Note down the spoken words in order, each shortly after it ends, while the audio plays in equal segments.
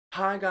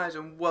Hi guys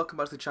and welcome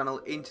back to the channel.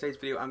 In today's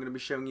video I'm going to be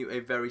showing you a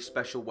very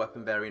special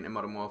weapon variant in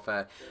Modern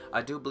Warfare.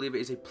 I do believe it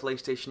is a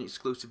PlayStation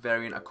exclusive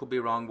variant. I could be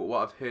wrong, but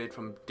what I've heard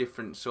from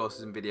different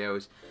sources and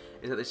videos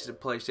is that this is a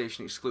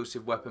PlayStation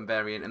exclusive weapon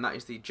variant, and that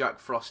is the Jack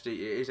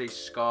Frosty. It is a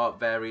SCAR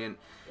variant.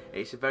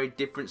 It's a very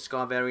different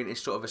SCAR variant.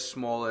 It's sort of a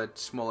smaller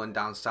and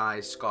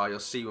downsized SCAR. You'll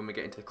see when we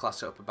get into the class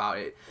setup about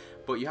it.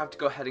 But you have to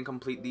go ahead and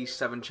complete these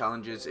 7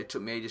 challenges. It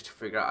took me ages to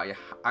figure out how you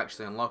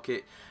actually unlock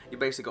it. You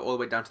basically go all the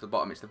way down to the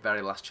bottom. It's the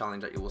very last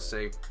challenge that you will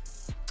see.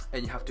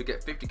 And you have to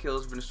get 50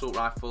 kills with an assault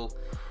rifle,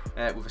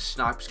 with a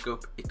sniper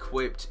scope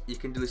equipped. You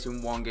can do this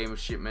in one game of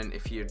shipment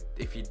if you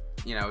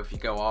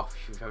go off,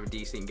 if you have a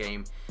decent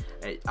game.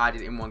 I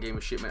did it in one game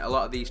of shipment. A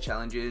lot of these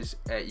challenges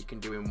you can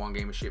do in one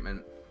game of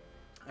shipment.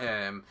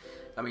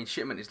 I mean,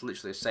 shipment is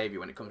literally a saviour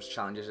when it comes to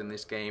challenges in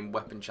this game.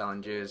 Weapon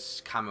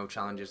challenges, camo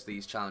challenges,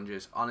 these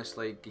challenges.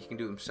 Honestly, you can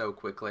do them so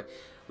quickly.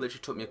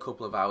 Literally took me a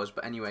couple of hours.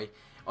 But anyway,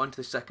 on to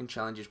the second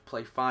challenge is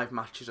play 5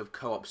 matches of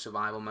co-op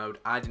survival mode.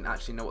 I didn't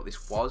actually know what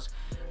this was.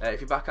 If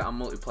you're back out on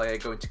multiplayer,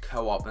 go into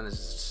co-op and there's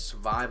a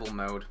survival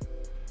mode.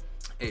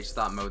 It's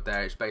that mode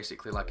there. It's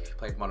basically like if you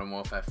played Modern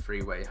Warfare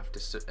 3 where you have to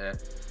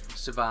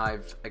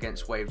survive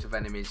against waves of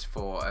enemies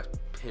for a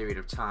period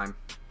of time.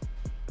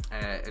 For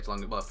as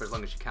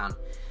long as you can.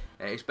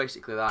 It's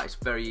basically that. It's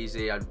very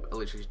easy. I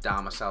literally just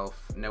down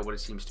myself. Nobody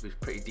seems to be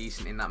pretty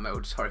decent in that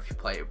mode. Sorry if you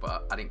play it,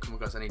 but I didn't come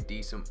across any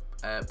decent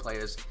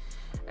players.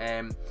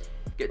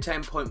 Get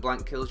 10 point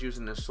blank kills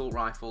using an assault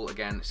rifle.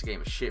 Again, it's a game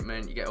of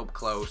shipment. You get up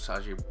close,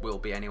 as you will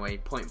be anyway.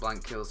 Point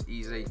blank kills,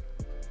 easy.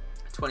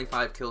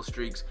 25 kill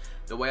streaks.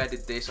 The way I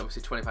did this,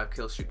 obviously 25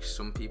 kill streaks,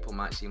 some people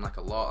might seem like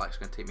a lot, like it's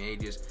going to take me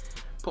ages.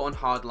 Put on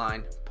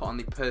hardline, put on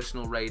the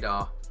personal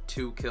radar,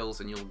 2 kills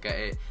and you'll get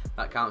it.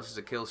 That counts as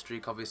a kill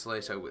streak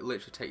obviously, so it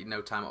literally takes you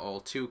no time at all.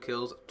 2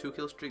 kill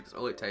streaks, that's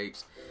all it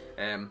takes.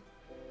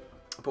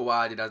 But what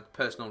I did, I had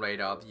personal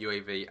radar, the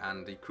UAV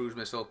and the cruise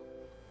missile.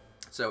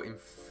 So in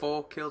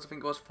 4 kills, I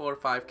think it was 4 or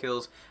 5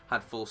 kills,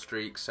 had full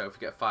streaks. So if you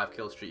get a 5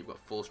 kill streak, you've got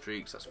full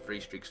streaks, that's 3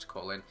 streaks to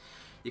call in.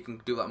 You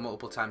can do that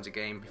multiple times a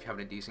game if you're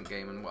having a decent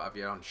game and whatever,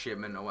 you're on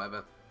shipment or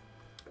whatever.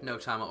 No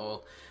time at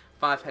all.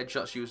 5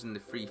 headshots using the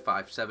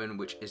 357,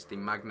 which is the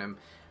Magnum.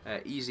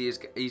 Easy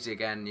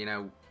again, you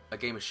know, a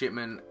game of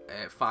shipment,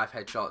 5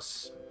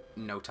 headshots,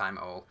 no time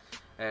at all.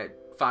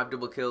 5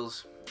 double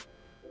kills,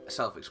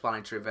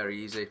 self-explanatory, very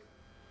easy.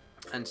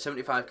 And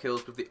 75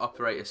 kills with the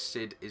operator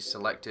SID is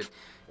selected.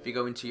 If you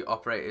go into your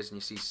operators and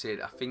you see SID,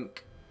 I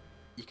think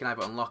you can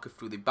either unlock it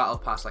through the battle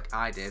pass like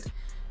I did,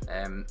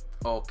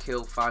 or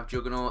kill 5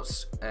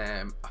 juggernauts.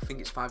 I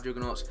think it's 5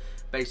 juggernauts.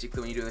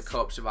 Basically, when you're doing the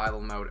co-op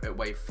survival mode at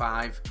wave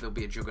 5, there'll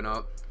be a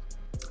juggernaut.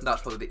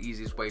 That's probably the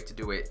easiest way to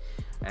do it.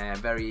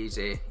 Very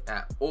easy.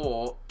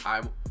 Or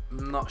I'm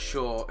not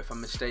sure if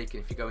I'm mistaken.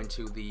 If you go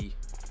into the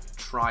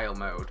trial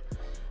mode,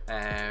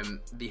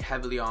 the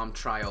heavily armed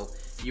trial,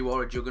 you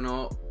are a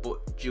juggernaut,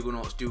 but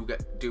juggernauts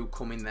do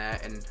come in there,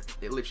 and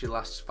it literally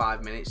lasts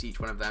 5 minutes each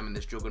one of them, and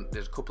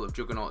there's a couple of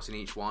juggernauts in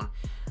each one.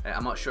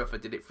 I'm not sure if I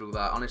did it through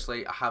that.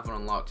 Honestly, I haven't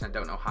unlocked and I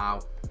don't know how,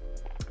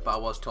 but I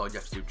was told you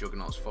have to do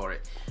juggernauts for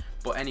it.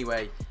 But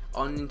anyway,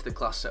 on into the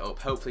class setup.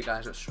 Hopefully you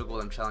guys don't struggle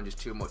with them challenges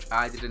too much.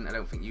 I didn't, I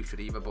don't think you should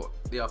either, but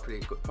they are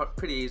pretty good,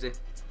 pretty easy.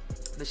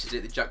 This is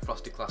it, the Jack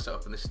Frosty class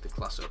setup, and this is the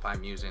class setup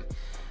I'm using.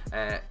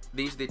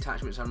 These are the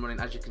attachments I'm running.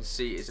 As you can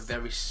see, it's a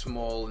very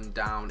small and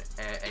down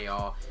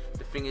AR.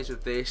 The thing is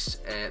with this,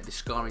 the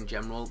SCAR in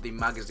general, the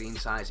magazine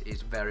size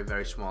is very,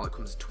 very small. It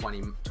comes to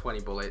 20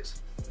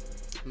 bullets.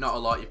 Not a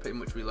lot, you're pretty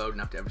much reloading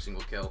after every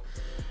single kill.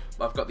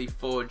 But I've got the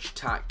Forge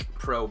Tac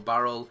Pro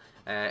barrel.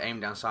 Aim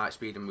down sight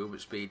speed and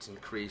movement speeds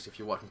increased. If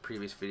you're watching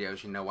previous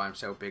videos, you know why I'm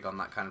so big on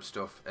that kind of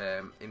stuff.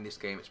 In this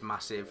game, it's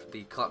massive.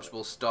 The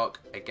collapsible stock,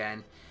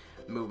 again,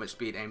 movement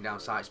speed, aim down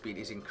sight speed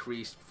is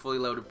increased. Fully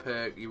loaded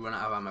perk, you run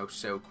out of ammo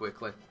so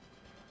quickly.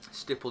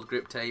 Stippled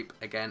grip tape,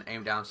 again,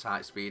 aim down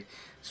sight speed.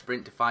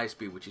 Sprint to fire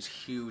speed, which is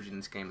huge in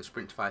this game. The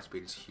sprint to fire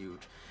speed is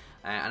huge.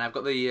 And I've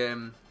got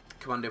the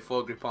Commando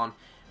foregrip on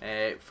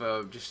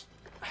for just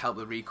help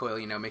the recoil,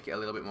 you know, make it a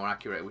little bit more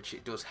accurate, which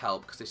it does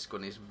help because this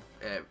gun is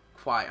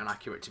quite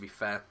inaccurate, to be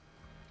fair.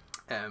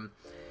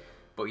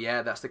 But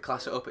yeah, that's the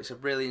class setup. It's a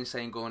really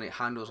insane gun. It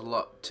handles a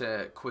lot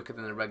quicker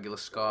than a regular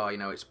SCAR. You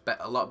know, it's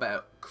a lot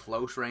better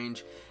close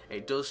range.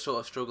 It does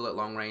sort of struggle at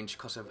long range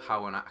because of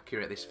how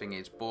inaccurate this thing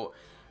is, but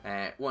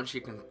once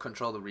you can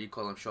control the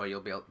recoil, I'm sure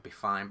you'll be able to be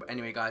fine. But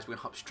anyway, guys, we're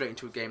gonna hop straight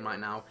into a game right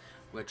now.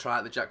 We're gonna try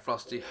out the Jack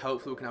Frosty.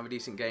 Hopefully we can have a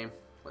decent game.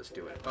 Let's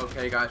do it.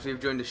 Okay guys, we've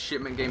joined the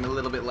shipment game a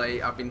little bit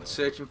late. I've been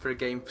searching for a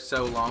game for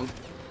so long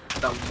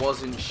that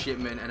wasn't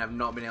shipment, and I've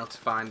not been able to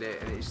find it,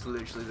 and it's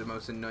literally the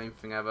most annoying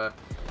thing ever.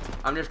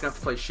 I'm just gonna have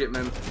to play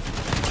shipment.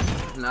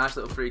 Nice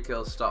little 3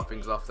 kills to start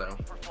things off though.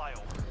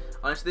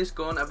 Honestly, this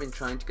gun, I've been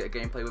trying to get a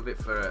gameplay with it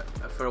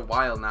for a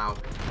while now.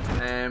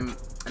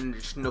 and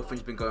just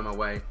nothing's been going my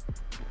way.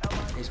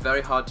 It's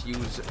very hard to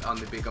use on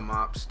the bigger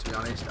maps, to be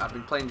honest. I've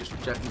been playing just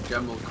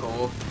general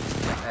core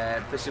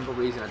for the simple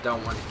reason I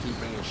don't want to keep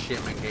bringing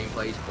shitman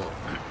gameplays, but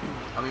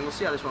I mean, we'll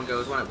see how this one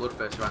goes. We're on a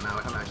Bloodthirst right now.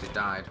 I haven't actually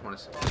died.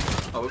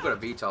 Oh, we've got a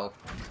VTOL.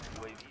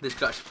 This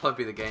could actually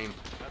probably be the game.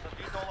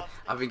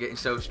 I've been getting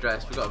so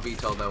stressed. We've got a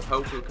VTOL though.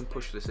 Hopefully we can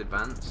push this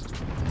advanced.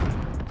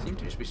 Seem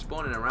to just be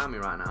spawning around me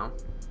right now.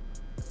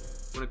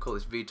 I'm going to call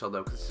this VTOL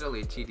though, because it's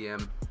only a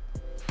TDM.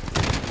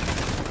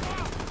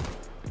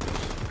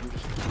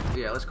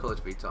 Yeah, let's call it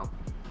VTOL.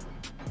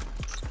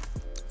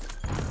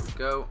 Let's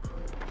go.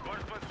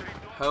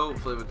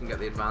 Hopefully we can get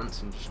the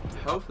advance and just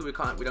hopefully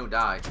we don't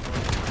die.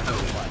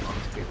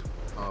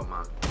 Oh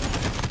man.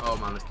 Oh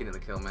man, this kid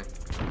didn't kill me.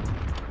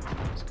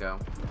 Let's go.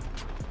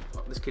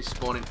 Oh, this kid's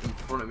spawning in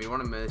front of me. We're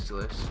on a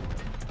merciless.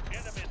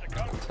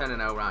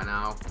 10-0 right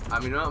now. I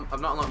mean,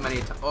 I've not unlocked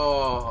many.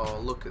 Oh,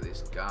 look at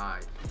this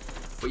guy.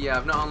 But yeah,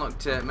 I've not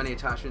unlocked many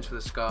attachments for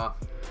the Scar.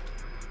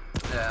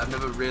 I've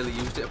never really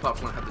used it apart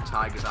from when I had the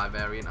Tiger's Eye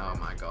variant. Oh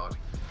my god.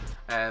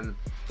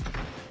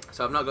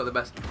 So I've not got the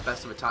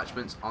best of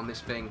attachments on this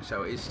thing,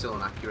 so it is still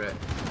inaccurate.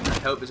 I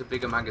hope it's a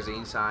bigger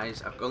magazine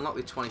size. I've unlocked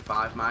the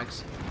 25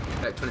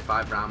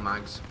 round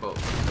mags, but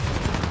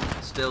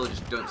still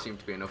just don't seem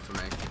to be enough for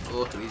me. Oh,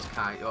 look at these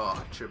guys.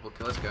 Oh, triple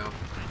kill. Let's go.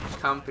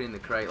 Camping in the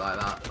crate like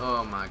that.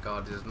 Oh my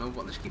god, there's no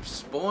one. They just keep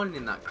spawning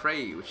in that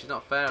crate, which is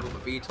not fair. I've got my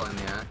VTOL in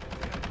the air.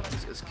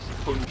 It's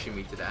punching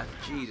me to death.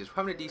 Jesus,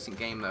 we're having a decent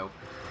game though.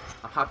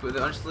 I'm happy with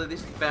it. Honestly,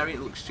 this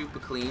variant looks super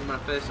clean. When I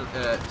first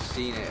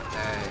seen it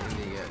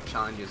in the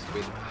challenges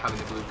with having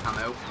the blue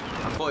camo,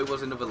 I thought it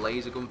was another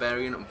laser gun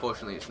variant.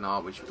 Unfortunately, it's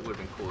not, which would have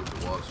been cool if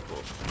it was.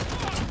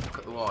 But look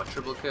at the wall,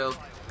 triple kill.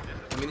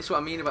 I mean, this is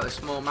what I mean about the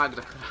small mags.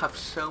 I could have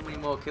so many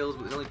more kills,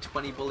 but there's only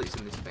 20 bullets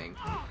in this thing.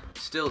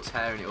 Still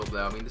tearing it up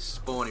though. I mean, this is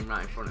spawning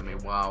right in front of me.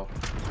 Wow.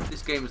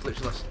 This game is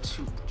literally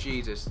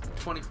Jesus,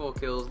 24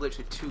 kills,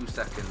 literally 2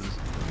 seconds.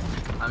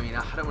 I mean,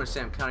 I don't want to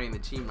say I'm carrying the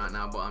team right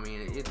now, but I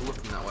mean, it is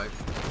looking that way.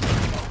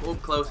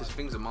 Up close, this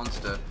thing's a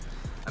monster.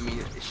 I mean,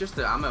 it's just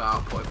the ammo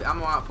output. If the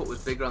ammo output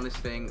was bigger on this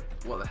thing,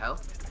 what the hell?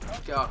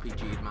 Get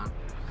RPG'd,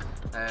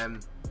 man.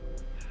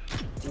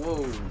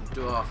 Whoa,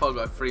 oh, I thought I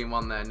got a 3 in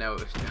 1 there. No,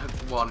 it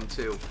was 1 and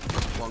 2.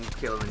 1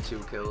 kill and then 2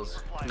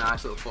 kills.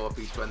 Nice little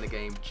 4-piece to end the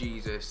game.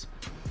 Jesus.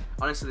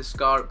 Honestly, the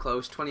Scar up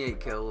close, 28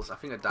 kills. I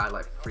think I died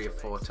like 3 or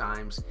 4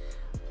 times.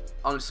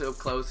 Honestly, up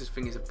close, this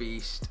thing is a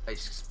beast.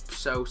 It's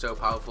so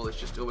powerful. It's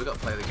just, oh, we got to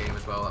play the game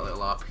as well, that little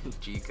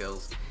RPG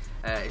kills.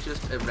 It's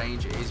just a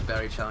range. It is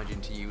very challenging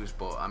to use,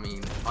 but I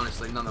mean,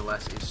 honestly,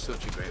 nonetheless, it's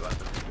such a great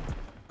weapon.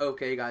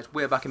 Okay, guys,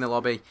 we're back in the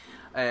lobby.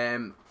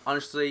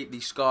 Honestly,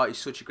 the Scar is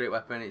such a great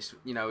weapon. It's,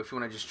 you know, if you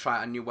want to just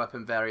try a new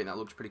weapon variant that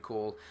looks pretty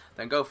cool,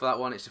 then go for that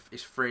one.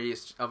 It's free.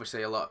 It's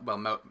obviously a lot.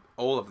 Well,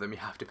 all of them you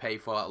have to pay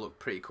for. That look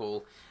pretty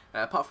cool.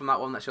 Apart from that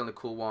one, that's the only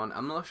cool one.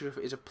 I'm not sure if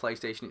it is a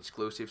PlayStation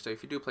exclusive, so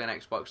if you do play an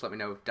Xbox, let me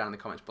know down in the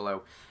comments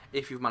below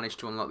if you've managed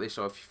to unlock this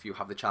or if you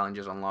have the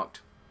challenges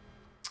unlocked.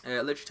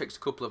 It literally takes a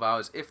couple of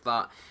hours, if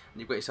that,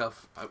 and you've got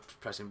yourself... I was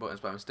pressing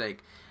buttons by mistake.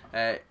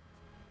 It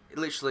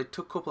literally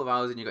took a couple of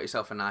hours and you got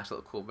yourself a nice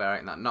little cool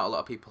variant that not a lot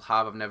of people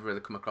have. I've never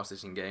really come across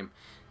this in game,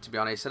 to be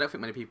honest. I don't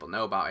think many people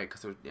know about it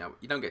because, you know,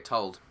 you don't get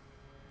told.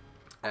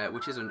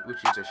 Which is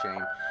a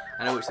shame.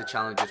 I know it's the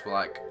challenges were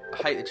like, I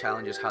hate the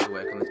challenges, how they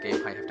work on this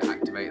game, how you have to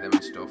activate them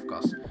and stuff,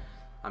 because,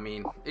 I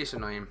mean, it's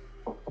annoying.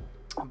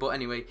 But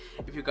anyway,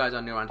 if you guys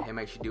are new around here,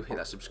 make sure you do hit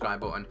that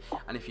subscribe button,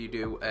 and if you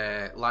do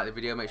like the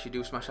video, make sure you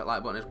do smash that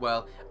like button as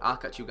well. I'll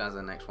catch you guys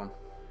in the next one.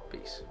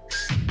 Peace.